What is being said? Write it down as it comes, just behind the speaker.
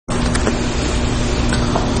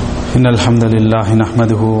إن الحمد لله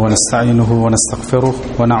نحمده ونستعينه ونستغفره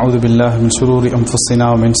ونعوذ بالله من شرور أنفسنا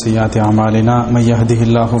ومن سيئات أعمالنا من يهده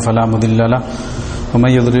الله فلا مضل له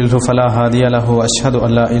ومن يضلله فلا هادي له وأشهد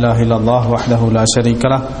أن لا إله إلا الله وحده لا شريك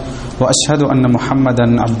له وأشهد أن محمدا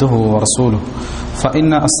عبده ورسوله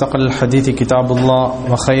فإن أصدق الحديث كتاب الله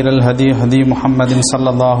وخير الهدي هدي محمد صلى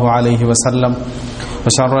الله عليه وسلم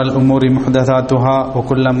وشر الأمور محدثاتها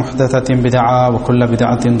وكل محدثة بدعة وكل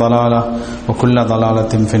بدعة ضلالة وكل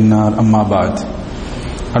ضلالة في النار أما بعد.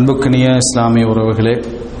 அன்புக்கினிய இஸ்லாமிய உறவுகளே,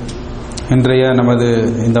 இன்றைய நமது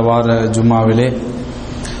இந்த வார ஜும்மாவிலே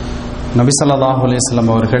நபி ஸல்லல்லாஹு அலைஹி வஸல்லம்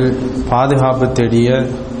அவர்கள் பாதுகாப்பு தேடிய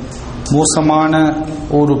மோசமான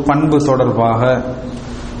ஒரு பண்பு தொடர்பாக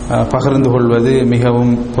பகிர்ந்து கொள்வது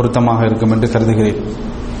மிகவும் பொருத்தமாக இருக்கும் என்று கருதுகிறேன்.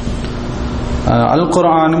 அல்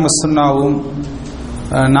குர்ஆனும் சுன்னாவும்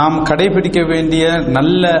நாம் கடைபிடிக்க வேண்டிய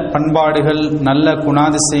நல்ல பண்பாடுகள், நல்ல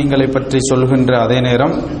குணாதிசயங்களை பற்றி சொல்கின்ற அதே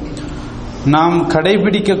நேரம், நாம்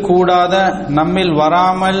கடைபிடிக்க கூடாத, நம்மில்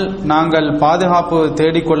வராமல் நாங்கள் பாதுகாப்பு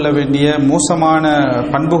தேடிக்கொள்ள வேண்டிய மோசமான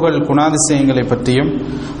பண்புகள், குணாதிசயங்களை பற்றியும்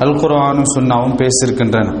அல் குர்ஆனும் சுன்னாவும்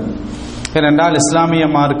பேசியிருக்கின்றன. ஏனென்றால் இஸ்லாமிய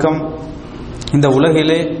மார்க்கம் இந்த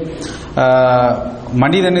உலகிலே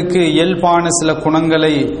மனிதனுக்கு இயல்பான சில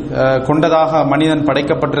குணங்களை கொண்டதாக மனிதன்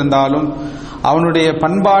படைக்கப்பட்டிருந்தாலும் அவனுடைய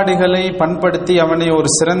பண்பாடுகளை பண்படுத்தி அவனை ஒரு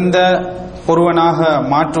சிறந்த ஒருவனாக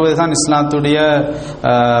மாற்றுவதுதான் இஸ்லாத்துடைய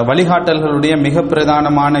வழிகாட்டல்களுடைய மிக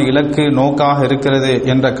பிரதானமான இலக்கு, நோக்காக இருக்கிறது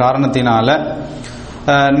என்ற காரணத்தினால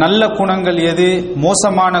நல்ல குணங்கள் எது,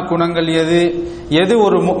 மோசமான குணங்கள் எது, எது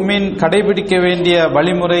ஒரு முஃமின் கடைபிடிக்க வேண்டிய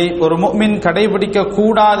வழிமுறை, ஒரு முஃமின் கடைபிடிக்க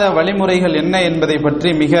கூடாத வழிமுறைகள் என்ன என்பதை பற்றி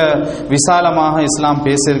மிக விசாலமாக இஸ்லாம்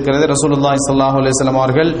பேசியிருக்கிறது. ரசூலுல்லாஹி ஸல்லல்லாஹு அலைஹி வஸல்லம்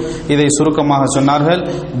அவர்கள் இதை சுருக்கமாக சொன்னார்கள்.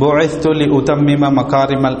 புஇஸ்து லி உதம்மிம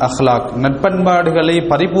மகாரிமல் அஹ்லாக், நற்பண்பாடுகளை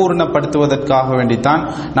பரிபூர்ணப்படுத்துவதற்காக வேண்டித்தான்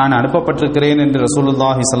நான் அனுப்பப்பட்டிருக்கிறேன் என்று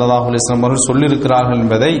ரசூலுல்லாஹி ஸல்லல்லாஹு அலைஹி வஸல்லம் அவர்கள் சொல்லியிருக்கிறார்கள்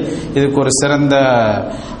என்பதை இதுக்கு ஒரு சிறந்த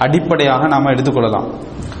அடிப்படையாக நாம் எடுத்துக்கொள்ளலாம்.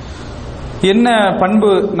 என்ன பண்பு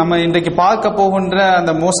நம்ம இன்றைக்கு பார்க்க போகின்ற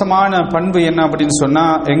அந்த மோசமான பண்பு என்ன அப்படின்னு சொன்னா,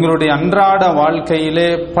 எங்களுடைய அன்றாட வாழ்க்கையிலே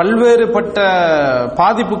பல்வேறுபட்ட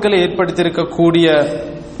பாதிப்புகளை ஏற்படுத்தியிருக்கக்கூடிய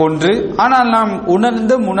ஒன்று. ஆனால் நாம்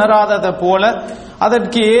உணராததை போல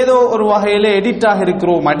அதற்கு ஏதோ ஒரு வகையிலே எடிக்டாக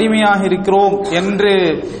இருக்கிறோம், அடிமையாக இருக்கிறோம்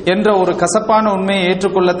என்ற ஒரு கசப்பான உண்மையை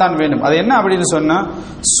ஏற்றுக்கொள்ளத்தான் வேண்டும். அது என்ன அப்படின்னு சொன்னா,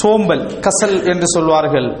 சோம்பல், கசல் என்று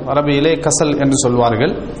சொல்வார்கள், அரபியிலே கசல் என்று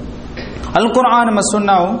சொல்வார்கள். அல் குர்ஆனும்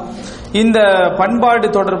சுன்னாவும் இந்த பண்பாடு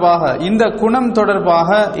தொடர்பாக, இந்த குணம் தொடர்பாக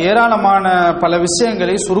ஏராளமான பல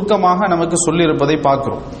விஷயங்களை சுருக்கமாக நமக்கு சொல்லியிருப்பதை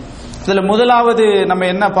பார்க்கிறோம். இதுல முதலாவது நம்ம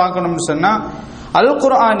என்ன பார்க்கணும்னு சொன்னா, அல்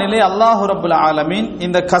குர்ஆனிலே அல்லாஹ் ரப்புல் ஆலமீன்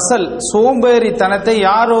இந்த கசல், சோம்பேறித்தனத்தை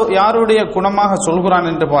யாருடைய குணமாக சொல்கிறான்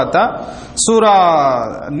என்று பார்த்தா, சூரா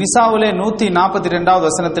நிசாவிலே 142வது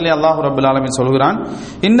வசனத்திலே அல்லாஹ் ரப்புல் ஆலமீன் சொல்கிறான்,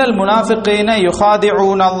 இன்னல் முனாஃபிகீன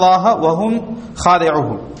யுகாதிஊன அல்லாஹ வஹும்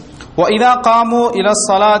காதிஊஹும் وَإِذَا قَامُوا إِلَى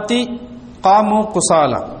الصَّلَاةِ قَامُوا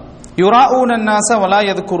كُسَالَى يُرَاءُونَ النَّاسَ وَلَا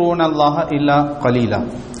يَذْكُرُونَ اللَّهَ إِلَّا قَلِيلًا.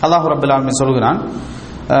 அல்லாஹ் ரப்பல் ஆலமீன் சொல்கிறான்,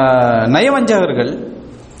 நயவஞ்சகர்கள்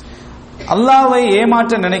அல்லாஹ்வை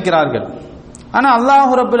ஏமாற்ற நினைக்கிறார்கள், ஆனால்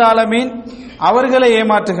அல்லாஹ் ரப்பல் ஆலமீன் அவர்களை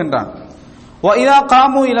ஏமாற்றுகின்றான். وَإِذَا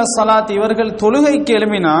قَامُوا إِلَى الصَّلَاةِ இவர்கள் தொழுகைக்கு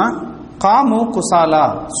எழும்பினா காமு குசாலா,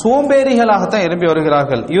 சோம்பேறிகளாகத்தான் எழும்பி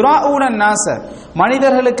வருகிறார்கள். யுராஊன நாஸ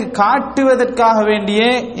மனிதர்களுக்கு காட்டுவதற்காக வேண்டியே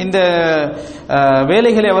இந்த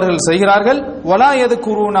வேலைகளை அவர்கள் செய்கிறார்கள். வலா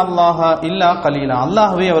யذ்குரூன அல்லாஹ இல்லா கலீலா,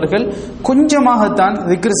 அல்லாஹ்வை அவர்கள் கொஞ்சமாகத்தான்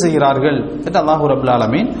திக்ர் செய்கிறார்கள் என்று அல்லாஹ் ரப்பல்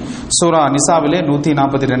ஆலமீன் சூரா நிசாவிலே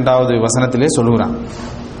 142வது வசனத்திலே சொல்கிறான்.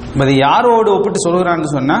 அது யாரோடு ஒப்பிட்டு சொல்கிறான்னு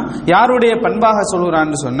சொன்னா, யாருடைய பண்பாக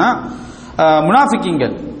சொல்கிறான்னு சொன்னா,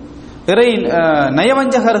 முனாஃபிக்கீங்கள்,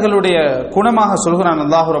 நயவஞ்சகர்களுடைய குணமாக சொல்கிறான்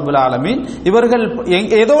அல்லாஹ் ரப்பல் ஆலமீன். இவர்கள்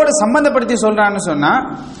எதோடு சம்பந்தப்படுத்தி சொல்றான்னு சொன்னா,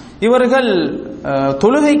 இவர்கள்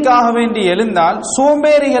தொழுகைக்காக வேண்டி எழுந்தால்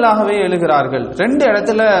சோம்பேறிகளாகவே எழுகிறார்கள். ரெண்டு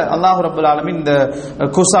இடத்துல அல்லாஹ் ரப்பல் ஆலமீன் இந்த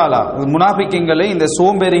குசாலா, முனாஃபிக்கீங்களை இந்த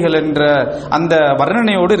சோம்பேறிகள் என்ற அந்த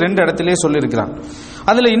வர்ணனையோடு ரெண்டு இடத்திலே சொல்லியிருக்கிறான்.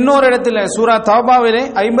 அதுல இன்னொரு இடத்துல சூரா தௌபாவிலே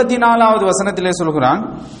 54வது வசனத்திலே சொல்கிறான்,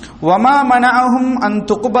 وَمَا مَنَعَهُمْ أَن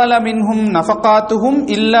تُقْبَلَ مِنْهُمْ نَفَقَاتُهُمْ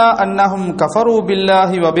إِلَّا أَنَّهُمْ كَفَرُوا بِاللَّهِ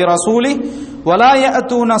وَبِرَسُولِهِ وَلَا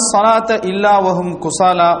يَأْتُونَ الصَّلَاةَ إِلَّا وَهُمْ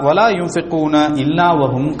كُسَالَى وَلَا يُنْفِقُونَ إِلَّا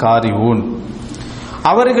وَهُمْ كَارِهُونَ.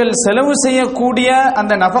 அவர்கள் செலவு செய்யக்கூடிய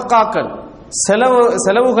அந்த நஃபகாக்கள்,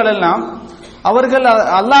 செலவுகள் எல்லாம் அவர்கள்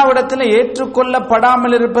அல்லாஹ்விடத்தில்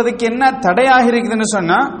ஏற்றுக்கொள்ளப்படாமல் இருப்பதற்கு என்ன தடையாக இருக்குதுன்னு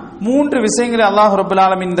சொன்னா, 3 விஷயங்களை அல்லாஹ் ரப்பல்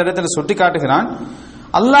ஆலமீன் இந்த இடத்துல சுட்டி காட்டுகிறான்.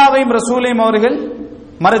 அல்லாஹ்வையும் ரசூலையும் அவர்கள்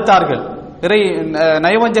மறுத்தார்கள்.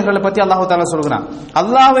 நயவஞ்சகர்களை பற்றி அல்லாஹ் தஆலா சொல்கிறான்.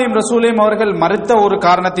 அல்லாஹ்வையும் ரசூலையும் அவர்கள் மறுத்த ஒரு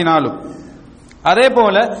காரணத்தினாலும், அதே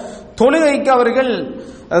போல தொழுகைக்கு அவர்கள்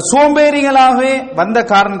சோம்பேறிகளாகவே வந்த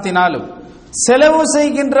காரணத்தினாலும், செலவு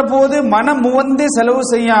செய்கின்ற போது மனம் முவந்து செலவு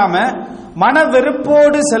செய்யாம மன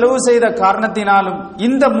வெறுப்போடு செலவு செய்த காரணத்தினாலும்,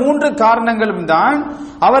 இந்த 3 காரணங்களும் தான்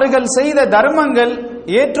அவர்கள் செய்த தர்மங்கள்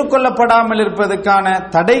ஏற்றுக்கொள்ளப்படாமல் இருப்பதற்கான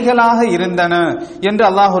தடைகளாக இருந்தன என்று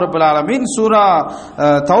அல்லாஹ் ரப்பல் ஆலமீன் சூரா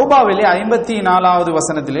தௌபாவிலே 54வது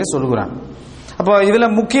வசனத்திலே சொல்கிறான். அப்போ இதுல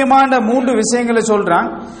முக்கியமான 3 விஷயங்களை சொல்றான்.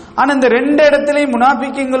 ஆனா இந்த 2 இடத்திலேயும்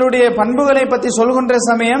முனாஃபிக்குகளுடைய பண்புகளை பற்றி சொல்கின்ற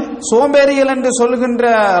சமயம் சோம்பேறிகள் என்று சொல்கின்ற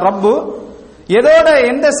ரப்பு எதோட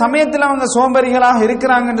எந்த சமயத்தில் அவங்க சோம்பேறிகளாக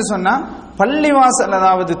இருக்கிறாங்க என்று சொன்னா, பள்ளிவாசல்,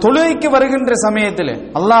 அதாவது தொழுகைக்கு வருகின்ற சமயத்திலே,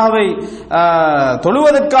 அல்லாஹ்வை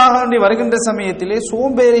தொழுவதற்காக வருகின்ற சமயத்திலே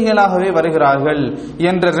சோம்பேறிகளாகவே வருகிறார்கள்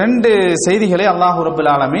என்ற 2 செய்திகளை அல்லாஹ்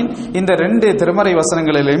ரப்பல் ஆலமீன் இந்த 2 திருமறை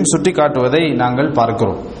வசனங்களிலேயும் சுட்டி காட்டுவதை நாங்கள்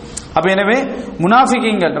பார்க்கிறோம். அப்ப எனவே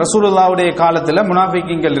முனாஃபிகீங்கள், ரசூலுல்லாஹ்வுடைய காலத்துல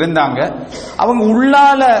முனாஃபிகீங்கள் இருந்தாங்க. அவங்க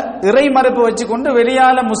உள்ளால இறை மறுப்பு வச்சுக்கொண்டு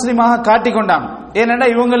வெளியால முஸ்லிமாக காட்டிக்கொண்டாங்க. ஏனென்றா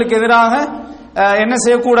இவங்களுக்கு எதிராக என்ன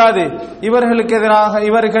செய்யக்கூடாது, இவர்களுக்கு எதிராக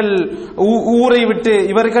இவர்கள் ஊரை விட்டு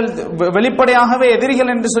இவர்கள் வெளிப்படையாகவே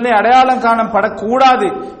எதிரிகள் என்று சொல்லி அடையாளம் காணப்படக்கூடாது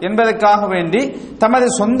என்பதற்காக வேண்டி தமது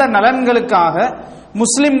சொந்த நலன்களுக்காக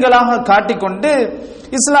முஸ்லிம்களாக காட்டிக்கொண்டு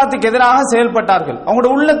இஸ்லாத்துக்கு எதிராக செயல்பட்டார்கள்.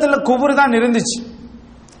 அவங்களோட உள்ளத்துல குபுர் தான் இருந்துச்சு.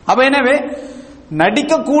 அப்ப எனவே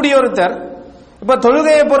நடிக்கக்கூடிய ஒருத்தர், இப்ப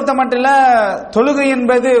தொழுகையை பொறுத்த மட்டும், தொழுகை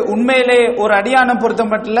என்பது உண்மையிலே ஒரு அடியான பொறுத்த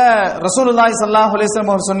மட்டும் ரசூலுல்லாஹி ஸல்லல்லாஹு அலைஹி வஸல்லம்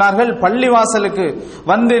அவர்கள் சொன்னார்கள், பள்ளிவாசலுக்கு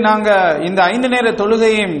வந்து நாங்க இந்த 5 நேர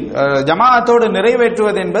தொழுகையும் ஜமாஅத்தோடு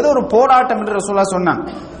நிறைவேற்றுவது என்பது ஒரு போராட்டம் என்று ரசூலுல்லாஹ் சொன்னாங்க.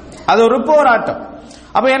 அது ஒரு போராட்டம்.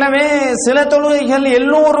 அப்ப எனவே சில தொழுகைகள்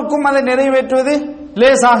எல்லோருக்கும் அதை நிறைவேற்றுவது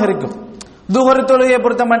லேசாக இருக்கும். துஹர் தொழுகையை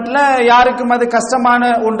பொறுத்த மட்டும் யாருக்கும் அது கஷ்டமான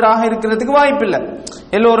ஒன்றாக இருக்கிறதுக்கு வாய்ப்பில்லை.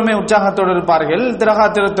 எல்லோருமே உற்சாகத்தோடு இருப்பார்கள்,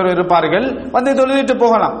 திரகாத்திரத்தோடு இருப்பார்கள், வந்து தொழுதிட்டு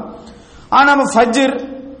போகலாம். ஆனா ஃபஜ்ர்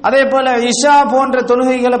அதே போல இஷா போன்ற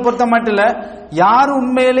தொழுகைகளை பொறுத்த மட்டும் யார்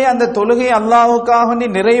உண்மையிலே அந்த தொழுகையை அல்லாஹ்வுக்காக வேண்டி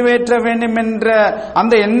நிறைவேற்ற வேண்டும் என்ற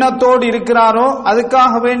அந்த எண்ணத்தோடு இருக்கிறாரோ,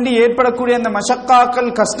 அதுக்காக வேண்டி ஏற்படக்கூடிய அந்த மஷக்காக்கள்,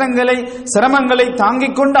 கஷ்டங்களை, சிரமங்களை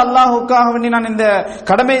தாங்கிக் கொண்டு அல்லாஹ்வுக்காக வேண்டி நான் இந்த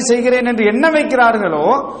கடமை செய்கிறேன் என்று எண்ண வைக்கிறார்களோ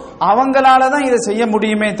அவங்களால தான் இதை செய்ய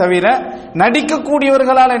முடியுமே தவிர,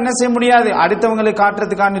 நடிக்கக்கூடியவர்களால் என்ன செய்ய முடியாது. அடுத்தவங்களை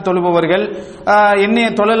காட்டுறதுக்காண்டி தொழுபவர்கள், என்னைய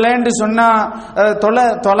தொழல என்று சொன்னா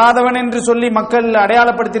தொழாதவன் என்று சொல்லி மக்கள்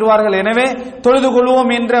அடையாளப்படுத்திடுவார்கள், எனவே தொழுது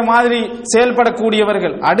கொள்வோம் என்ற மாதிரி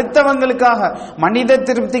செயல்படக்கூடியவர்கள், அடுத்தவங்களுக்காக மனித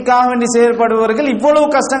திருப்திக்காக வேண்டி செயல்படுபவர்கள் இவ்வளவு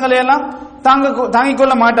கஷ்டங்களை எல்லாம் தாங்கிக்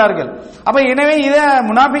கொள்ள மாட்டார்கள். அப்ப எனவே இத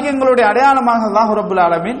முனாஃபிக்குகளுடைய அடையாளமாக அல்லாஹ் ரப்பல்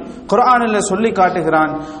ஆலமீன் குர்ஆனில் சொல்லி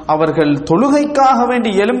காட்டுகிறான். அவர்கள் தொழுகைக்காக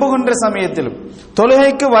வேண்டி எழும்புகின்ற சமயத்திலும்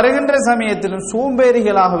தொழுகைக்கு வருகின்ற சமயத்திலும்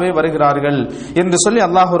சோம்பேறிகளாகவே வருகிறார்கள் என்று சொல்லி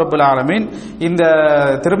அல்லாஹ் ரப்பல் ஆலமீன் இந்த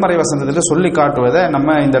திருமறை வசனத்தில் சொல்லி காட்டுவதை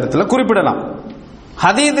நம்ம இந்த இடத்துல குறிப்பிடலாம்.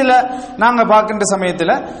 ஹதீஸ்ல நாங்க பார்க்கின்ற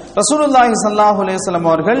சமயத்தில் ரசூலுல்லாஹி ஸல்லல்லாஹு அலைஹி வஸல்லம்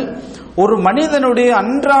அவர்கள் ஒரு மனிதனுடைய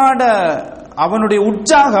அன்றாட அவனுடைய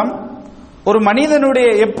உற்சாகம், ஒரு மனிதனுடைய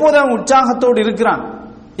எப்போது அவன் உற்சாகத்தோடு இருக்கிறான்,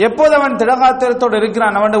 எப்போது அவன் திடகாத்திரத்தோடு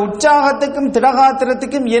இருக்கிறான், அவனுடைய உற்சாகத்துக்கும்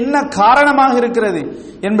திடகாத்திரத்துக்கும் என்ன காரணமாக இருக்கிறது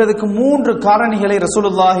என்பதற்கு 3 காரணிகளை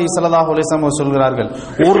ரசூலுல்லாஹி ஸல்லல்லாஹு அலைஹி வஸல்லம் சொல்கிறார்கள்.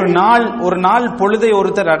 ஒரு நாள் பொழுதை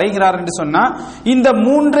ஒருத்தர் அடைகிறார் என்று சொன்னா இந்த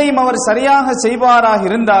 3ஐயும் அவர் சரியாக செய்வாராக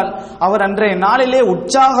இருந்தால் அவர் அன்றைய நாளிலே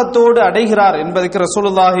உற்சாகத்தோடு அடைகிறார் என்பதற்கு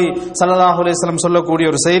ரசூலுல்லாஹி ஸல்லல்லாஹு அலைஹி வஸல்லம் சொல்லக்கூடிய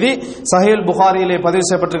ஒரு செய்தி, சஹீஹ் புகாரியிலே பதிவு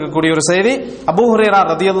செய்யப்பட்டிருக்கக்கூடிய ஒரு செய்தி. அபூ ஹுரைரா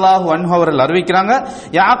ரலியல்லாஹு அன்ஹு அவர்கள் அறிவிக்கிறாங்க,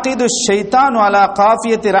 யாகிது ஷைத்தானு அலா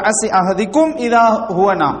காஃபியத்தி ரஅஸி அஹதிக்கும் இதா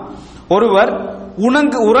ஹுவ நாம். ஒருவர்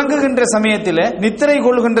உறங்குகின்ற சமயத்திலே, நித்திரை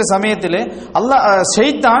கொள்கின்ற சமயத்திலே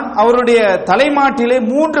ஷைத்தான் அவருடைய தலைமாட்டிலே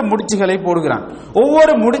 3 முடிச்சுகளை போடுகிறான்.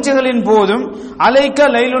 ஒவ்வொரு முடிச்சுகளின் போதும் அலைக்க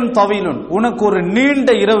லைலுன் தவீலுன், உனக்கு ஒரு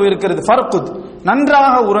நீண்ட இரவு இருக்கிறது, ஃபர்குத்,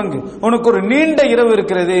 நன்றாக உறங்கு, உனக்கு ஒரு நீண்ட இரவு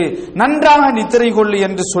இருக்கிறது, நன்றாக நித்திரை கொள்ளு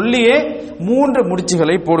என்று சொல்லியே 3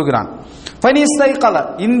 முடிச்சுகளை போடுகிறான். ஃபனிஸ்தைகல,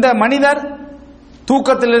 இந்த மனிதர்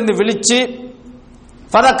தூக்கத்திலிருந்து விழிச்சு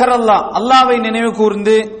ஃபதக்கரல்லாஹ், அல்லாஹ்வை நினைவு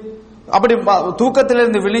கூர்ந்து, அப்படி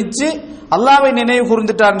தூக்கத்திலிருந்து விழிச்சு அல்லாஹ்வை நினைவு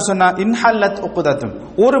கூர்ந்துட்டார்னு சொன்னா இன்ஹல்லத் உக்தத்துன்,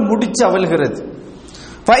 ஒரு முடிச்சு அவல்கிறது.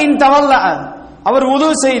 ஃபைன் தவல்ல, அவர் உது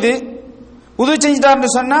செஞ்சிட்டார்னு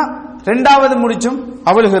சொன்னா 2வது முடிச்சும்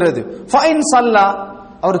அவல்கிறது. ஃபைன் சல்லா,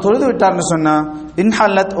 அவர் தொழுது விட்டார்னு சொன்னா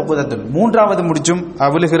இன்ஹல்லத் உக்தத்துன், 3வது முடிச்சும்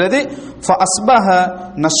அவல்கிறது. ஃபஅஸ்பஹ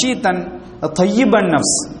நஷீதன் தய்யிபன்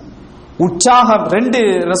நஃப்ஸ், உற்சாகம். 2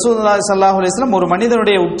 ரசூலுல்லாஹி ஸல்லல்லாஹு அலைஹி வஸல்லம் ஒரு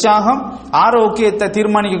மனிதனுடைய உற்சாகம், ஆரோக்கியத்தை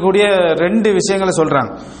தீர்மானிக்கக்கூடிய 2 விஷயங்களை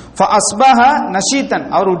சொல்றாங்க. ஃபஅஸ்பஹ நஷீதன்,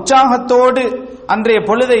 அவர் உற்சாகத்தோடு அன்றைய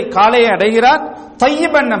பொழுதை காலையை அடைகிறார்.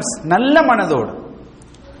 தய்யிபன் நஃப்ஸ், நல்ல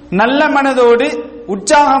மனதோடு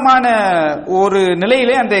உற்சாகமான ஒரு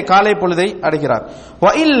நிலையிலே அந்த காலை பொழுதை அடைகிறார்.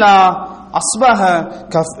 வஇல்லா அஸ்பஹ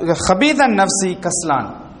கபீதன் நஃப்ஸி கஸ்லான்.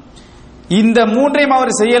 இந்த மூன்றையும்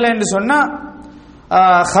அவர் செய்யலை என்று சொன்னா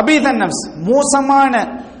கபீதன் நஃப்ஸ் மோசமான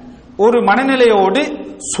ஒரு மனநிலையோடு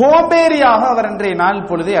சோம்பேறியாக அவர் அன்றைய நாள்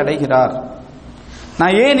பொழுதை அடைகிறார்.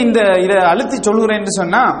 நான் ஏன் இதை அழுத்தி சொல்கிறேன் என்று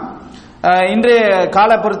சொன்னா, இன்றைய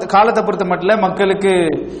காலத்தை பொறுத்த மட்டும் மக்களுக்கு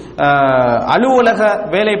அலுவலக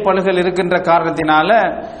வேலைப்பளுகள் இருக்கின்ற காரணத்தினால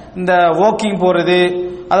இந்த வாக்கிங் போறது,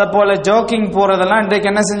 அதை போல ஜாக்கிங் போறதெல்லாம்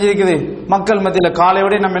இன்றைக்கு என்ன செஞ்சிருக்குது மக்கள் மத்தியில்.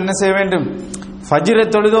 காலையோட நம்ம என்ன செய்ய வேண்டும், ஃபஜ்ரை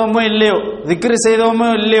தொழுதோமோ இல்லையோ, திக்ரு செய்தோமோ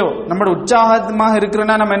இல்லையோ, நம்மளோட உற்சாகமாக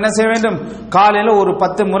இருக்கிறோன்னா நம்ம என்ன செய்ய வேண்டும், காலையில ஒரு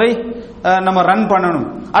 10 முறை நம்ம ரன் பண்ணணும்,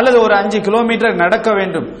 அல்லது ஒரு 5 கிலோமீட்டர் நடக்க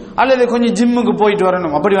வேண்டும், அல்லது கொஞ்சம் ஜிம்முக்கு போயிட்டு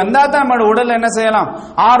வரணும். அப்படி வந்தா தான் நம்மளோட உடல் என்ன செய்யலாம்,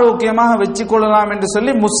 ஆரோக்கியமாக வச்சு கொள்ளலாம் என்று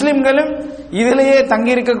சொல்லி முஸ்லிம்களும் இதிலேயே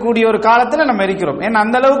தங்கி இருக்கக்கூடிய ஒரு காலத்துல நம்ம இருக்கிறோம். ஏன்னா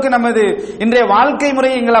அந்த அளவுக்கு நமது இன்றைய வாழ்க்கை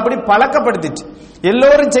முறை எங்களை அப்படி பழக்கப்படுத்திச்சு.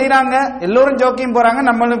 எல்லோரும் செய்யறாங்க, எல்லோரும் ஜோக்கிங் போறாங்க,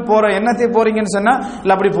 நம்மளும் போறோம். என்னத்தை போறீங்கன்னு சொன்னா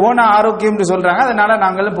இல்ல அப்படி போன ஆரோக்கியம் சொல்றாங்க, அதனால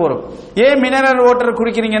நாங்களும் போறோம். ஏன் மினரல் வாட்டர்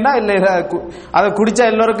குடிக்கிறீங்கன்னா இல்ல அதை குடிச்சா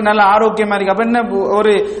எல்லோருக்கும் நல்ல ஆரோக்கியமா இருக்கு. அப்ப என்ன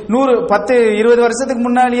ஒரு 100 10 20 வருஷத்துக்கு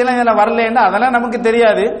முன்னாடி எல்லாம் இதெல்லாம் வரலன்னா அதெல்லாம் நமக்கு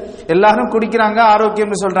தெரியாது. எல்லாரும் குடிக்கிறாங்க,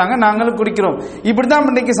 ஆரோக்கியம் சொல்றாங்க, நாங்களும் குடிக்கிறோம். இப்படிதான்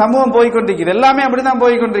இன்னைக்கு சமூகம் போய்கொண்டிருக்குது. எல்லாமே அப்படிதான்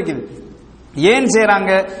போய்கொண்டிருக்குது. ஏன்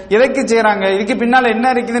செய்யறாங்க, எதற்கு செய்யறாங்க, இதுக்கு பின்னால என்ன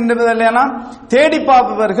இருக்குதுன்றதெல்லாம் தேடி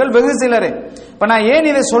பார்ப்பவர்கள் வெகு சிலரே. இப்ப நான் ஏன்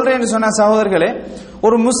இதை சொல்றேன்னு சொன்ன சகோதரர்களே,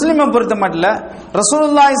 ஒரு முஸ்லிமை பொறுத்த மட்டும்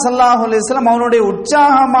ரசூலுல்லாஹி ஸல்லல்லாஹு அலைஹி வஸல்லம் அவனுடைய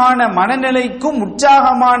உற்சாகமான மனநிலைக்கும்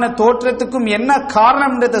உற்சாகமான தோற்றத்துக்கும் என்ன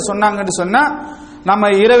காரணம்ன்றதை சொன்னாங்கன்னு சொன்னா,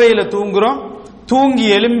 நம்ம இரவையில தூங்குறோம், தூங்கி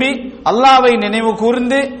எழும்பி அல்லாஹ்வை நினைவு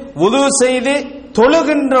கூர்ந்து வுது செய்து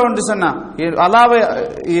தொழுகின்றோம் என்று சொன்னா, அல்லாஹ்வை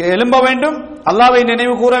எழும்ப வேண்டும், அல்லாஹ்வை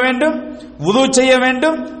நினைவு கூற வேண்டும், வுது செய்ய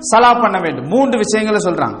வேண்டும், சலா பண்ண வேண்டும். 3 விஷயங்களை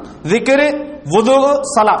சொல்றாங்க. திக்ரு, வுது,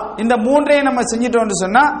 சலா. இந்த 3ஐயும் நம்ம செஞ்சிட்டோம்னு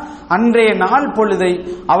சொன்னா அன்றைய நாள் பொழுதை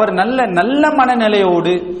அவர் நல்ல நல்ல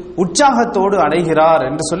மனநிலையோடு உற்சாகத்தோடு அடைகிறார்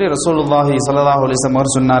என்று சொல்லி ரசூலுல்லாஹி ஸல்லல்லாஹு அலைஹி வஸல்லம்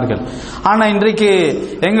அவர் சொன்னார்கள். ஆனா இன்றைக்கு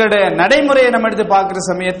எங்களுடைய நடைமுறையை நம்ம எடுத்து பார்க்கிற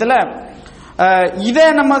சமயத்துல இதை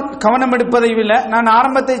நம்ம கவனம் எடுப்பதை விட, நான்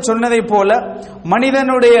ஆரம்பத்தை சொன்னதை போல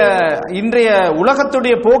மனிதனுடைய இன்றைய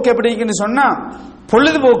உலகத்துடைய போக்கு எப்படி இருக்குன்னு சொன்னா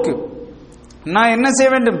பொழுதுபோக்கு. நான் என்ன செய்ய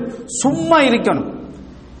வேண்டும், சும்மா இருக்கணும்,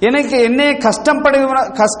 எனக்கு என்னைய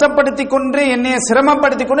கஷ்டப்படுத்தி கொண்டு என்னைய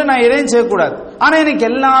சிரமப்படுத்தி கொண்டு நான் எதையும் செய்யக்கூடாது. ஆனா எனக்கு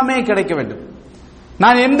எல்லாமே கிடைக்க வேண்டும்.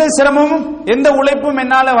 நான் எந்த சிரமமும் எந்த உழைப்பும்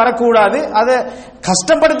என்னால வரக்கூடாது. அதை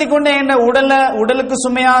கஷ்டப்படுத்தி கொண்டு என் உடலுக்கு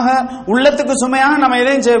சுமையாக உள்ளத்துக்கு சுமையாக நம்ம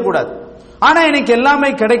எதையும் செய்யக்கூடாது. ஆனா எனக்கு எல்லாமே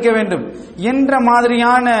கிடைக்க வேண்டும் என்ற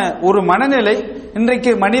மாதிரியான ஒரு மனநிலை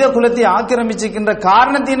இன்றைக்கு மனித குலத்தை ஆக்கிரமிச்சிருக்கின்ற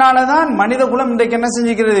காரணத்தினாலதான் மனித குலம் இன்றைக்கு என்ன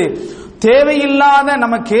செஞ்சுக்கிறது, தேவையில்லாத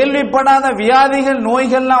நம்ம கேள்விப்படாத வியாதிகள்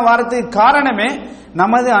நோய்கள்லாம் வரதுக்கு காரணமே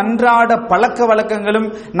நமது அன்றாட பழக்க வழக்கங்களும்.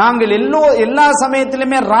 நாங்கள் எல்லா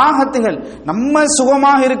சமயத்திலுமே ராகத்துகள், நம்ம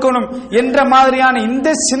சுகமாக இருக்கணும் என்ற மாதிரியான இந்த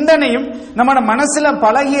சிந்தனையும் நம்ம மனசுல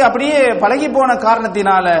அப்படியே பழகி போன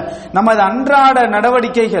காரணத்தினால நமது அன்றாட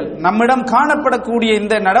நடவடிக்கைகள், நம்மிடம் காணப்படக்கூடிய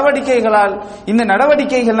இந்த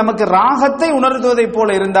நடவடிக்கைகள் நமக்கு ராகத்தை உணர்த்துவதை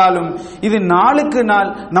போல இருந்தாலும் இது நாளுக்கு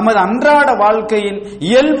நாள் நமது அன்றாட வாழ்க்கையின்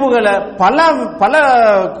இயல்புகளை பல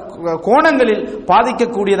கோணங்களில்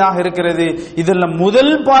பாதிக்கக்கூடியதாக இருக்கிறது. இதெல்லாம்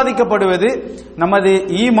முதல் பாதிக்கப்படுவது நமது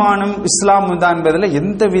ஈமானும் இஸ்லாமும் தான் என்பதில்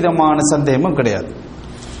எந்த விதமான சந்தேகமும் கிடையாது.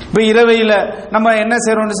 இப்ப இரவையில நம்ம என்ன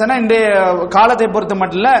செய்யறோம்னு சொன்னா, இன்றைய காலத்தை பொறுத்த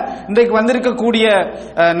மட்டும் இன்றைக்கு வந்திருக்கக்கூடிய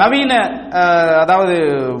நவீன அதாவது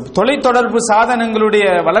தொலைத்தொடர்பு சாதனங்களுடைய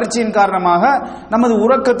வளர்ச்சியின் காரணமாக நமது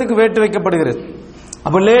உறக்கத்துக்கு வேட்டு வைக்கப்படுகிறது.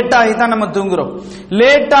 அப்ப லேட் ஆகி தான் நம்ம தூங்குறோம்.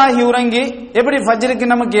 லேட் ஆகி உறங்கி எப்படி ஃபஜ்ருக்கு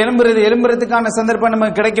நமக்கு எழும்புறதுக்கான சந்தர்ப்பம்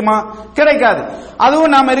நமக்கு கிடைக்குமா? கிடைக்காது.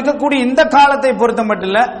 அதுவும் நாம இருக்கக்கூடிய இந்த காலத்தை பொறுத்த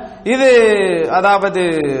மட்டும் இல்ல, இது அதாவது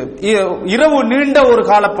இரவு நீண்ட ஒரு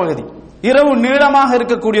காலப்பகுதி, இரவு நீளமாக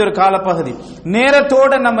இருக்கக்கூடிய ஒரு காலப்பகுதி.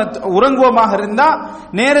 நேரத்தோடு நம்ம உறங்குவோமாக இருந்தா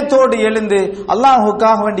நேரத்தோடு எழுந்து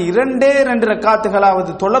அல்லாஹுக்காக வேண்டி 2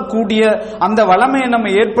 ரக்காத்துகளாவது தொழக்கூடிய அந்த வளமையை நம்ம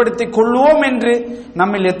ஏற்படுத்தி கொள்வோம் என்று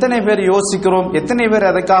நம்ம எத்தனை பேர் யோசிக்கிறோம், எத்தனை பேர்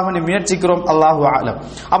அதற்காக முயற்சிக்கிறோம்? அல்லாஹு ஆலம்.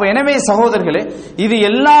 அப்ப எனவே சகோதரர்களே, இது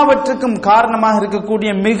எல்லாவற்றுக்கும் காரணமாக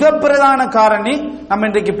இருக்கக்கூடிய மிக பிரதான காரணி நம்ம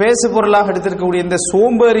இன்றைக்கு பேசு பொருளாக எடுத்திருக்கக்கூடிய இந்த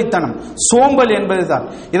சோம்பேறித்தனம், சோம்பல் என்பதுதான்.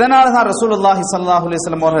 இதனால தான் ரசூலுல்லாஹி ஸல்லல்லாஹு அலைஹி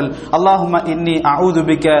வஸல்லம் அவர்கள் அல்லாஹும்ம இன்னி அஊது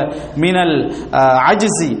பிக மினல்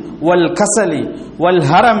அஜ்ஸி வல் கஸலி வல்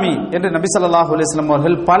ஹரமி என்று நபி ஸல்லல்லாஹு அலைஹி வஸல்லம்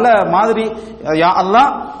அவர்கள் பல மாதிரி, யா அல்லாஹ்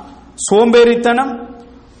சோம்பேறித்தனம்,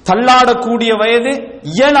 தள்ளாடக்கூடிய வயது,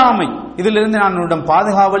 இயலாமை, இதிலிருந்து நான் உன்னிடம்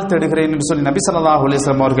பாதுகாவல் தேடுகிறேன் என்று சொல்லி நபி ஸல்லல்லாஹு அலைஹி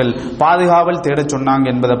வஸல்லம் அவர்கள் பாதுகாவல் தேட சொன்னாங்க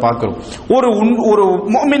என்பதை பார்க்கிறோம். ஒரு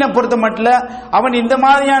முஃமினை பொறுத்த மட்டும் அவன் இந்த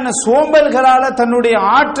மாதிரியான சோம்பல்களால தன்னுடைய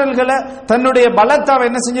ஆற்றல்களை, தன்னுடைய பலத்தை அவன்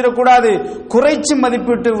என்ன செஞ்சிடக்கூடாது, குறைச்சு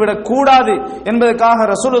மதிப்பிட்டு விடக்கூடாது என்பதற்காக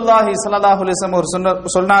ரசூலுல்லாஹி ஸல்லல்லாஹு அலைஹி வஸல்லம் அவர்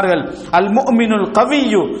சொன்னார்கள், அல் முஃமினுல்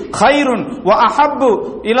கவிய்யு கைருன் வ அஹப்பு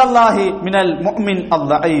இலல்லாஹி மினல் முஃமின்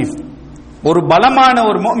அல்-லைஃப். ஒரு பலமான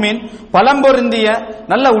ஒரு முஃமின், பலம் பொருந்திய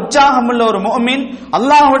நல்ல உற்சாகமுள்ள ஒரு முஃமின்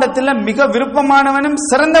அல்லாஹ்விடத்தில் மிக விருப்பமானவனும்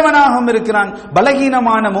சிறந்தவனாகவும் இருக்கிறான்,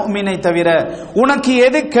 பலகீனமான முஃமினை தவிர. உனக்கு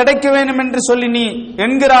எது கிடைக்க வேண்டும் என்று சொல்லி நீ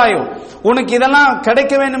என்கிறாயோ, உனக்கு இதெல்லாம்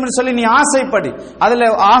கிடைக்க வேண்டும் என்று சொல்லி நீ ஆசைப்படு, அதுல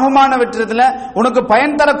ஆகுமானவற்றில் உனக்கு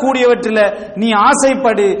பயன் தரக்கூடியவற்றில் நீ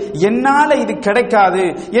ஆசைப்படு. என்னால இது கிடைக்காது,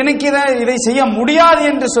 எனக்கு இதை செய்ய முடியாது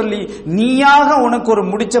என்று சொல்லி நீயாக உனக்கு ஒரு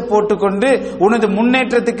முடிச்ச போட்டுக்கொண்டு உனது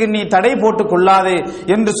முன்னேற்றத்துக்கு நீ தடை போட்டுக் கொள்ளாதே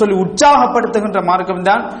என்று சொல்லி உற்சாகப்படுத்துகின்ற மார்க்கம்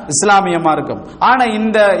தான் இஸ்லாமிய மார்க்கம். ஆனா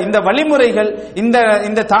இந்த வழிமுறைகள்,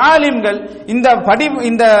 இந்த தாலீம்கள்,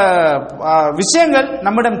 இந்த விஷயங்கள்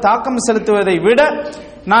நம்மிடம் தாக்கம் செலுத்துவதை விட,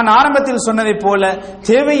 நான் ஆரம்பத்தில் சொன்னதை போல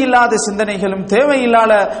தேவையில்லாத சிந்தனைகளும்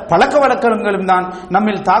தேவையில்லாத பழக்க வழக்கங்களும் தான்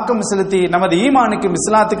நம்மில் தாக்கம் செலுத்தி நமது ஈமானுக்கும்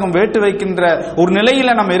இஸ்லாத்துக்கும் வேட்டு வைக்கின்ற ஒரு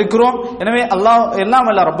நிலையில நாம் இருக்கிறோம். எனவே எல்லாம்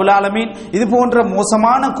வல்ல ரப்புல் ஆலமீன் இது போன்ற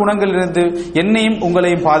மோசமான குணங்களிலிருந்து என்னையும்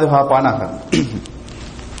உங்களையும் பாதுகாப்பானாக.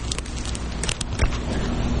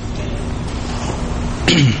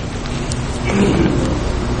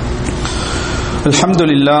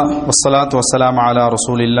 அல்ஹம்துலில்லாஹ் வஸ்ஸலாத்து வஸ்ஸலாமு அலா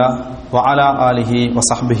ரசூலில்லாஹ் வ அலா ஆலிஹி வ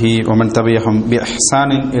ஸஹ்பிஹி வ மன் தபிஅஹும் பி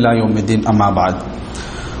இஹ்சானின் இலா யௌமிddin அம்மா பஅத்.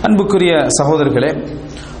 அன்புக்குரிய சகோதரர்களே,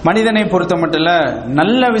 மனிதனை பொறுத்தமட்டில்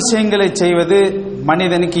நல்ல விஷயங்களை செய்வது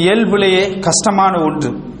மனிதனுக்கு இயல்பிலேயே கஷ்டமான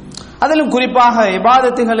ஒன்று. அதிலும் குறிப்பாக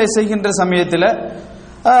இபாதத்துகளை செய்கின்ற சமயத்தில்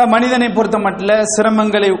மனிதனை பொறுத்த மட்டில்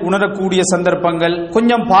சிரமங்களை உணரக்கூடிய சந்தர்ப்பங்கள்,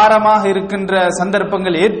 கொஞ்சம் பாரமாக இருக்கின்ற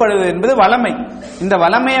சந்தர்ப்பங்கள் ஏற்படுவது என்பது வளமை. இந்த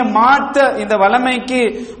வளமையை இந்த வளமைக்கு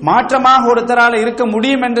மாற்றமாக ஒருத்தரால் இருக்க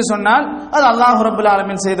முடியும் என்று சொன்னால் அது அல்லாஹ் ரப்பல்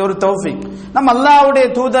ஆலமீன் செய்த ஒரு தௌஃபீக். நம்ம அல்லாஹ்வுடைய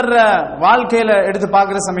தூதர் வாழ்க்கையில எடுத்து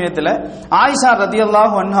பார்க்கிற சமயத்தில் ஆயிஷா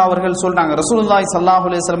ரலியல்லாஹு அன்ஹா அவர்கள் சொல்றாங்க, ரசூலுல்லாஹி ஸல்லல்லாஹு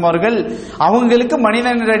அலைஹி வஸல்லம் அவர்கள் அவங்களுக்கு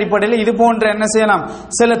மனிதனின் அடிப்படையில் இது போன்ற என்ன செய்யலாம்,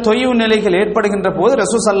 சில தொய்வு நிலைகள் ஏற்படுகின்ற போது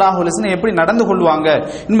ரசூல் ஸல்லல்லாஹு அலைஹி வஸல்லம் எப்படி நடந்து கொள்வாங்க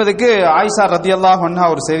என்பதற்கு ஆயிஷா ரலியல்லாஹு அன்ஹா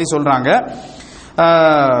ஒரு செய்தி சொல்றாங்க.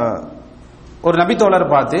 ஒரு நபி தோழர்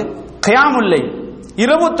பார்த்து, கியாமுல் லைல்,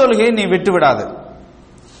 இரவு தொழுகையை நீ விட்டு விடாது.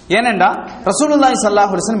 ஏனென்றா ரசூலுல்லாஹி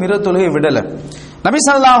ஸல்லல்லாஹு அலைஹி வஸல்லம் இரவு தொழுகையை விடல. நபி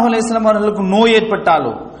ஸல்லல்லாஹு அலைஹி வஸல்லம் அவர்களுக்கு நோய்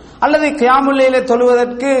ஏற்பட்டாலோ அல்லது கியாமுல் லைலை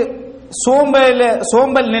தொழுவதற்கு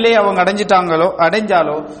சோம்பல் நிலையை அவங்க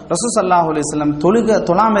அடைஞ்சாலோ ரசூல் ஸல்லல்லாஹு அலைஹி வஸல்லம்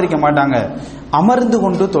தொழாம இருக்க மாட்டாங்க, அமர்ந்து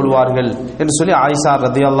கொண்டு தொழுவார்கள் என்று சொல்லி ஆயிஷா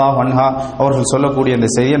ரலியல்லாஹு அன்ஹா அவர்கள் சொல்லக்கூடிய இந்த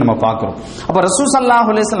செய்தியை நம்ம பார்க்கிறோம். அப்ப ரசூல்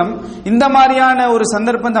ஸல்லல்லாஹு அலைஹி வஸல்லம் இந்த மாதிரியான ஒரு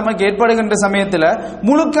சந்தர்ப்பம் நமக்கு ஏற்படுகின்ற சமயத்தில்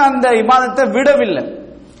முழுக்க அந்த இபாதத்தை விடவில்லை.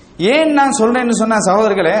 ஏன் நான் சொல்றேன்னு சொன்ன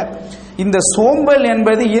சகோதரர்களே, இந்த சோம்பல்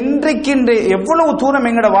என்பது இன்றைக்கு எவ்வளவு தூரம்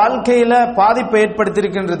எங்களோட வாழ்க்கையில பாதிப்பை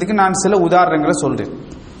ஏற்படுத்தியிருக்கின்றதுக்கு நான் சில உதாரணங்களை சொல்றேன்.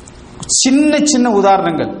 சின்ன சின்ன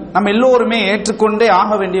உதாரணங்கள், நம்ம எல்லோருமே ஏற்றுக்கொண்டே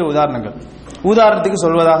ஆக வேண்டிய உதாரணங்கள். உதாரணத்துக்கு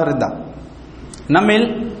சொல்வதாக இருந்தால், நம்மில்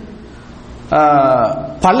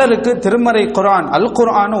பலருக்கு திருமறை குர்ஆன் அல்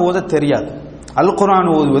குர்ஆன் ஓத தெரியாது. அல் குர்ஆன்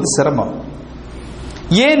ஓதுவது சிரமம்.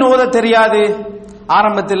 ஏன் ஓத தெரியாது?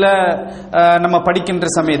 ஆரம்பத்தில் நம்ம படிக்கின்ற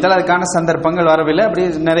சமயத்தில் அதுக்கான சந்தர்ப்பங்கள் வரவில்லை, அப்படி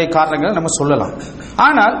நிறைய காரணங்கள் நம்ம சொல்லலாம்.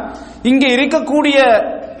 ஆனால் இங்கே இருக்கக்கூடிய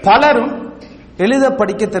பலரும் எழுத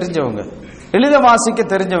படிக்க தெரிஞ்சவங்க, எழுத வாசிக்க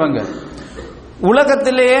தெரிஞ்சவங்க.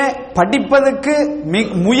 உலகத்திலேயே படிப்பதற்கு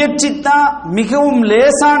முயற்சித்தான் மிகவும்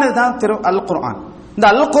லேசானதுதான் அல் குர்ஆன். இந்த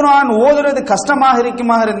அல் குர்ஆன் ஓதுறது கஷ்டமாக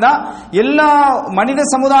இருக்குமாக இருந்தா எல்லா மனித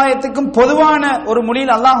சமுதாயத்துக்கும் பொதுவான ஒரு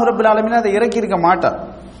மொழியில் அல்லாஹ் ரப்பல் ஆலமீன் அதை இறக்கி இருக்க மாட்டார்.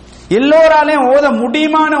 எல்லோராலையும் ஓத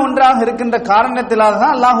முடியுமான ஒன்றாக இருக்கின்ற காரணத்திலாக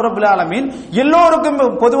தான் அல்லாஹ் ரப்பல் ஆலமீன் எல்லோருக்கும்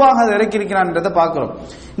பொதுவாக அதை இறக்கி இருக்கிறான்றதை பார்க்கிறோம்.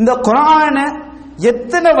 இந்த குர்ஆனை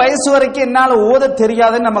எத்தனை வயசு வரைக்கும் என்னால ஓத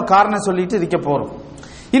தெரியாதுன்னு நம்ம காரணம் சொல்லிட்டு இருக்க போறோம்.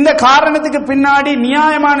 இந்த காரணத்துக்கு பின்னாடி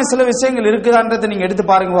நியாயமான சில விஷயங்கள் இருக்குதான்றதை நீங்க எடுத்து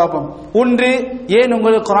பாருங்க பாப்போம். ஒன்று, ஏன்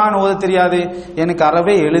உங்களுக்கு குர்ஆன் ஓத தெரியாது? எனக்கு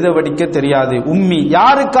அறவே எழுத படிக்க தெரியாது. உம்மி,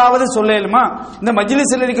 யாருக்காவது சொல்லலுமா? இந்த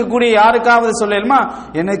மஜ்லிஸில் இருக்கக்கூடிய யாருக்காவது சொல்லலுமா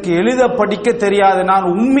எனக்கு எழுத படிக்க தெரியாது,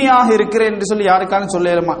 நான் உம்மியாக இருக்கிறேன் என்று சொல்லி யாருக்காவது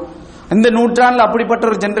சொல்லலுமா? இந்த நூற்றாண்டில்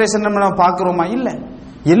அப்படிப்பட்ட ஒரு ஜெனரேஷன் நம்ம பார்க்கிறோமா? இல்ல.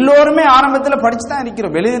 எல்லோருமே ஆரம்பத்தில் படிச்சு தான்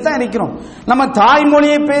இருக்கிறோம், எழுதி தான் இருக்கிறோம். நம்ம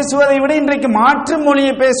தாய்மொழியை பேசுவதை விட இன்றைக்கு மாற்று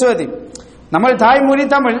மொழியை பேசுவது, நம்ம தாய்மொழி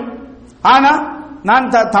தமிழ், ஆனா நான்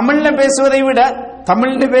தமிழ்ல பேசுவதை விட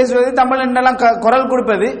தமிழ் என்னெல்லாம் குரல்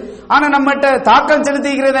கொடுப்பது, ஆனா நம்மகிட்ட தாக்கம்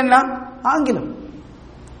செலுத்திக்கிறது என்ன? ஆங்கிலம்.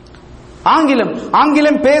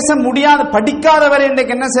 ஆங்கிலம் பேச முடியாத படிக்காதவர்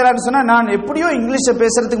இன்றைக்கு என்ன செய்யறாரு சொன்னா, நான் எப்படியோ இங்கிலீஷை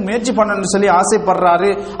பேசுறதுக்கு முயற்சி பண்ணணும்னு சொல்லி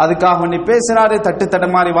ஆசைப்படுறாரு. அதுக்காக நீ பேசுறாரு, தட்டு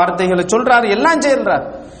தடுமாறி வார்த்தைகளை சொல்றாரு, எல்லாம் செய்யறாரு.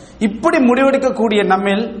 இப்படி முடிவெடுக்கக்கூடிய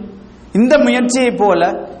நம்மில் இந்த முயற்சியை போல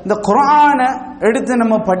இந்த குர்ஆனை எடுத்து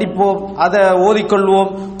நம்ம படிப்போம், அதை ஓதிக்கொள்வோம்.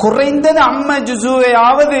 குறைந்தது அம்ம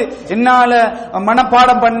ஜுஸுவையாவது என்னால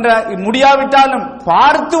மனப்பாடம் பண்ற முடியாவிட்டாலும்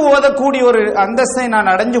பார்த்து ஓதக்கூடிய ஒரு அந்தஸ்தை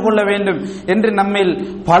நான் அடைஞ்சு கொள்ள வேண்டும் என்று நம்மில்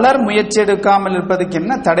பலர் முயற்சி எடுக்காமல் இருப்பதற்கு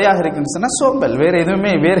என்ன தடையாக இருக்குன்னு சொன்னா சோம்பல். வேற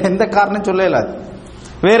எதுவுமே, வேற எந்த காரணம் சொல்ல இயலாது,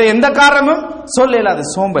 வேற எந்த காரணமும் சொல்ல இயலாது.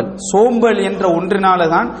 சோம்பல் என்ற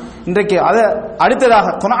ஒன்றினாலதான் இன்றைக்கு அதை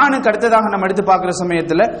அடுத்ததாக குர்ஆனுக்கு அடுத்ததாக நம்ம எடுத்து பார்க்கிற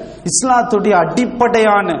சமயத்தில் இஸ்லாத்துடைய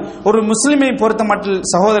அடிப்படையான ஒரு முஸ்லிமை பொறுத்த மட்டும்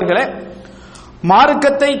சகோதரர்களே,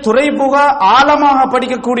 மார்க்கத்தை துறைபுக ஆழமாக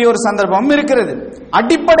படிக்கக்கூடிய ஒரு சந்தர்ப்பம் இருக்கிறது.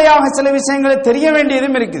 அடிப்படையாக சில விஷயங்களை தெரிய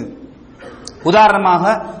வேண்டியதும் இருக்குது.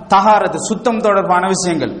 உதாரணமாக தஹாரத், சுத்தம் தொடர்பான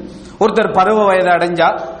விஷயங்கள். ஒருத்தர் பருவ வயது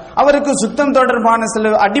அடைஞ்சால் அவருக்கு சுத்தம் தொடர்பான சில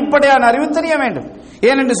அடிப்படையான அறிவு தெரிய வேண்டும்.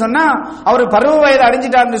 ஏனென்று சொன்னா, அவர் பருவ வயது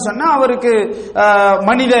அடைஞ்சிட்டார்னு சொன்னா அவருக்கு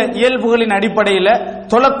மனித இயல்புகளின் அடிப்படையில்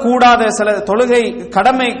தொழக்கூடாத சில தொழுகை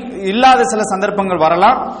கடமை இல்லாத சில சந்தர்ப்பங்கள்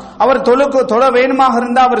வரலாம். அவர் தொழ வேணுமாக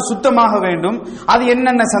இருந்தால் அவர் சுத்தமாக வேண்டும். அது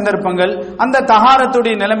என்னென்ன சந்தர்ப்பங்கள், அந்த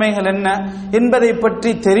தஹாரத்துடைய நிலைமைகள் என்ன என்பதை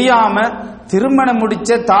பற்றி தெரியாம திருமணம்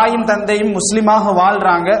முடிச்ச தாயும் தந்தையும் முஸ்லிமாக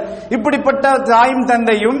வாழ்றாங்க. இப்படிப்பட்ட தாயும்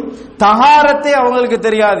தந்தையும் தஹாரத்தை அவங்களுக்கு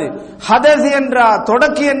தெரியாது, ஹதஸ் என்றா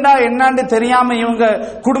தொடக்கி என்றா என்னான்னு தெரியாம இவங்க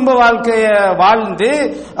குடும்ப வாழ்க்கைய வாழ்ந்து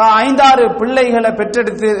 5-6 பிள்ளைகளை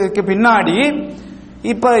பெற்றெடுத்ததுக்கு பின்னாடி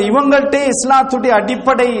இப்ப இவங்கள்ட்ட இஸ்லாத்துடைய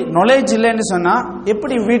அடிப்படை நாலேஜ் இல்லைன்னு சொன்னா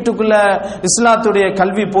எப்படி வீட்டுக்குள்ள இஸ்லாத்துடைய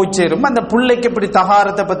கல்வி போய் சேரும்? அந்த பிள்ளைக்கு எப்படி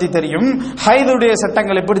தஹாரத்தை பத்தி தெரியும்? ஹைதுடைய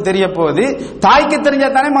சட்டங்கள் எப்படி தெரிய போகுது? தாய்க்கு தெரிஞ்சா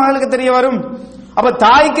தானே மகளுக்கு தெரிய வரும். அப்ப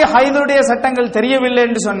தாய்க்கு ஹைதுடைய சட்டங்கள் தெரியவில்லை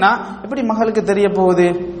என்று சொன்னா எப்படி மகளுக்கு தெரிய போகுது?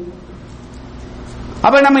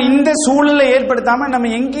 அப்ப நம்ம இந்த சூழலை ஏற்படுத்தாம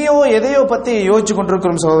நம்ம எங்கேயோ எதையோ பத்தி யோசிச்சு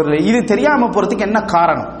கொண்டிருக்கிறோம் சகோதரர்களே. இது தெரியாம போறதுக்கு என்ன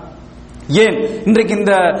காரணம்? ஏன் இன்றைக்கு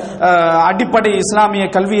இந்த அடிப்படை இஸ்லாமிய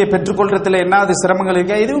கல்வியை பெற்றுக்கொள்றதுல என்ன சிரமங்கள்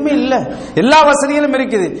இருக்கு? எதுவுமே இல்ல, எல்லா வசதிகளும்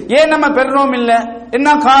இருக்குது. ஏன் நம்ம பெறணும் இல்ல?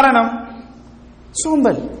 என்ன காரணம்?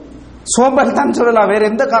 சோம்பல் தான் சொல்லலாம், வேற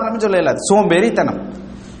எந்த காரணமும் சொல்லல. சோம்பேறித்தனம்.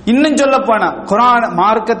 இன்னும் சொல்ல போனா குர்ஆன்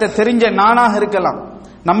மார்க்கத்தை தெரிஞ்ச நானாக இருக்கலாம்,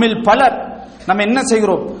 நம்மில் பலர் நம்ம என்ன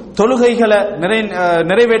செய்கிறோம், தொழுகைகளை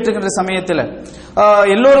நிறைவேற்றுகின்ற சமயத்தில்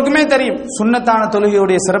எல்லோருக்குமே தெரியும் சுன்னத்தான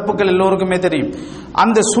தொழுகையுடைய சிறப்புகள் எல்லோருக்குமே தெரியும்.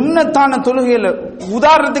 அந்த சுன்னத்தான தொழுகையில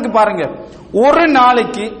உதாரணத்துக்கு பாருங்க, ஒரு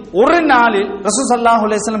நாளில் ரசூல் ஸல்லல்லாஹு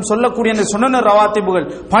அலைஹி வஸல்லம் சொல்லக்கூடிய அந்த சுன்னத் ரவாத்திபுகள்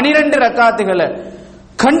 12 ரக்காத்துகளை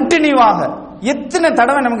கண்டினியூவாக எத்தனை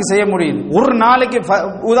தடவை நமக்கு செய்ய முடியுது? ஒரு நாளைக்கு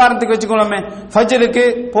உதாரணத்துக்கு வச்சுக்கோமே, ஃபஜ்ருக்கு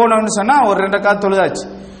போனோம்னு சொன்னா ஒரு 2 ரக்காத் தொழுதாச்சு.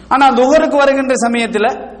 ஆனா லுஹருக்கு வருகின்ற சமயத்துல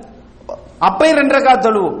அப்பயே 2 ரக்காத்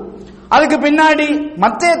தொழுவோம். அதுக்கு பின்னாடி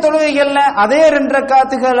மற்ற தொழுகைகள்ல அதே 2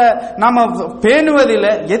 ரக்காத்துகளை நாம பேணுவதில்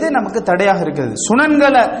எது நமக்கு தடையாக இருக்குது?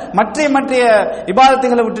 சுனன்களை மற்ற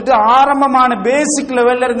இபாதத்துகளை விட்டுட்டு ஆரம்பமான பேசிக்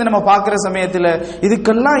லெவல்ல இருந்து நம்ம பார்க்கிற சமயத்துல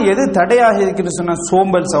இதுக்கெல்லாம் எது தடையாக இருக்குன்னு சொன்னா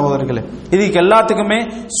சோம்பல் சகோதரர்களே. இதுக்கு எல்லாத்துக்குமே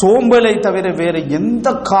சோம்பலை தவிர வேற எந்த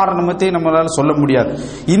காரணத்தையும் நம்மளால சொல்ல முடியாது.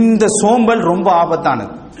 இந்த சோம்பல் ரொம்ப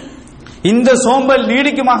ஆபத்தானது. இந்த சோம்பல்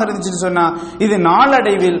நீடிக்குமாக இருந்துச்சுன்னு சொன்னா இது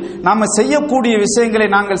நாளடைவில் நாம செய்யக்கூடிய விஷயங்களை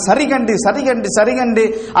நாங்கள் சரிகண்டு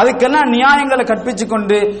அதுக்கெல்லாம் நியாயங்களை கற்பிச்சு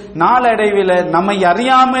கொண்டு நாளடைவில் நம்மை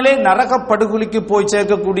அறியாமலே நரக படுகொலிக்கு போய்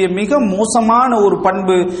சேர்க்கக்கூடிய மிக மோசமான ஒரு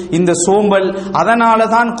பண்பு இந்த சோம்பல்.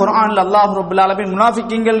 அதனாலதான் குர்ஆன்ல அல்லாஹ் ரப்பல் ஆலமீன்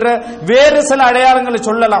முனாஃபிக்கீன்கள்ற வேறு சில அடையாளங்களை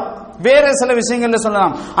சொல்லலாம், வேற சில விஷயங்கள்ல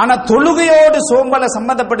சொல்லலாம். ஆனா தொழுகையோடு சோம்பலை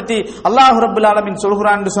சம்பந்தப்படுத்தி அல்லாஹ் ரப்பல் ஆலமீன்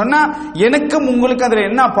சொல்கிறான்னு சொன்னா எனக்கும் உங்களுக்கு அதுல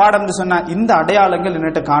என்ன பாடம்னு சொன்னா இந்த அடையாளங்கள்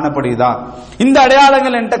என்கிட்ட காணப்படுதா, இந்த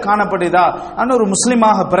அடையாளங்கள் என்கிட்ட காணப்படுதா? நான் ஒரு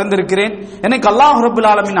முஸ்லிமாக பிறந்திருக்கிறேன், எனக்கு அல்லாஹ் ரப்பல்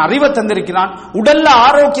ஆலமீன் அறிவை தந்திருக்கிறான், உடல்ல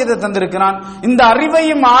ஆரோக்கியத்தை தந்திருக்கிறான். இந்த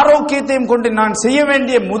அறிவையும் ஆரோக்கியத்தையும் கொண்டு நான் செய்ய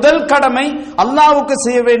வேண்டிய முதல் கடமை அல்லாஹ்வுக்கு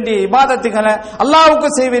செய்ய வேண்டிய இபாதத்துகளை,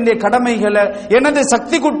 அல்லாஹ்வுக்கு செய்ய வேண்டிய கடமைகளை எனது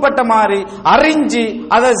சக்திக்குட்பட்ட மாதிரி அறிஞ்சு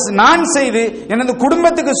அதை நான் செய்து எனது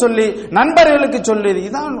குடும்பத்துக்கு சொல்லி நண்பர்களுக்கு சொல்லி,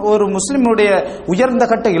 இதுதான் ஒரு முஸ்லிமுடைய உயர்ந்த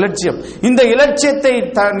கட்ட இலட்சியம். இந்த இலட்சியத்தை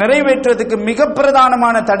நிறைவேற்றுவதற்கு மிக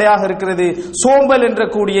பிரதானமான தடையாக இருக்கிறது சோம்பல் என்ற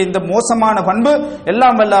கூடிய இந்த மோசமான பண்பு.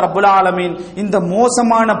 எல்லாம் வல்ல ரப்பல் ஆலமீன் இந்த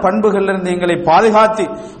மோசமான பண்புகளிலிருந்து எங்களை பாதுகாத்து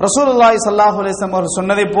ரசூலுல்லாஹி ஸல்லல்லாஹு அலைஹி வஸல்லம் அவர்கள்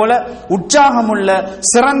சொன்னதை போல உற்சாகமுள்ள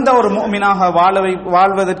சிறந்த ஒரு முஃமினாக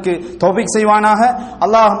வாழ்வதற்கு தௌஃபீக் செய்வானாக.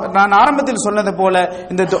 அல்லாஹ் நான் ஆரம்பத்தில் சொன்னது போல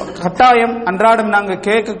இந்த கட்டாயம் அன்றாடம் நாங்கள்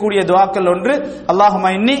கேட்கக்கூடிய துஆக்கள் ஒன்று, அல்லாஹும்ம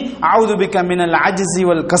இன்னி அஊது பிக மினல் அஜ்ஸி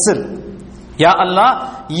வல் கஸ்ல். யா அல்லாஹ்,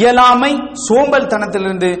 இயலாமை சோம்பல்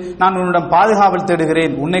தனத்திலிருந்து நான் உன்னிடம் பாதுகாவல்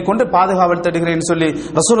தேடுகிறேன், உன்னை கொண்டு பாதுகாவல் தேடுகிறேன் சொல்லி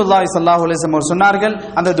ரசூலுல்லாஹி ஸல்லல்லாஹு அலைஹி வஸல்லம் சொன்னார்கள்.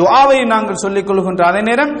 அந்த துஆவை நாங்கள் சொல்லிக் கொள்கின்ற அதே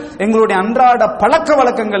நேரம் எங்களுடைய அன்றாட பழக்க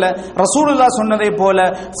வழக்கங்களை ரசூலுல்லாஹ் சொன்னதை போல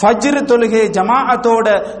ஃபஜ்ர் தொழுகை ஜமாஅத்தோட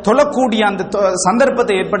தொழக்கூடிய அந்த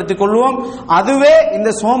சந்தர்ப்பத்தை ஏற்படுத்திக் கொள்வோம். அதுவே இந்த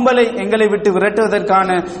சோம்பலை எங்களை விட்டு விரட்டுவதற்கான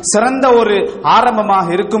சிறந்த ஒரு ஆரம்பமாக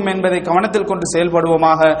இருக்கும் என்பதை கவனத்தில் கொண்டு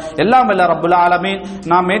செயல்படுவோமாக. எல்லாம் வல்ல ரப்புல் ஆலமீன்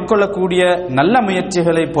நாம் மேற்கொள்ளக்கூடிய நல்ல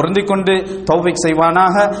முயற்சிகளை பொருந்திக் கொண்டு தௌஃபீக்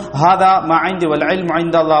செய்வானாக. ஹாதா மா இன்தி வல் இல்மு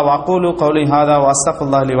இன்தல்லாஹ் வ அகூலு கௌலி ஹாதா வ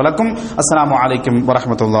அஸ்தக்ஃபிருல்லாஹி லி வ லக்கும். அஸ்ஸலாமு அலைக்கும் வ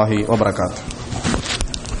ரஹ்மத்துல்லாஹி வ பரகாத்துஹு.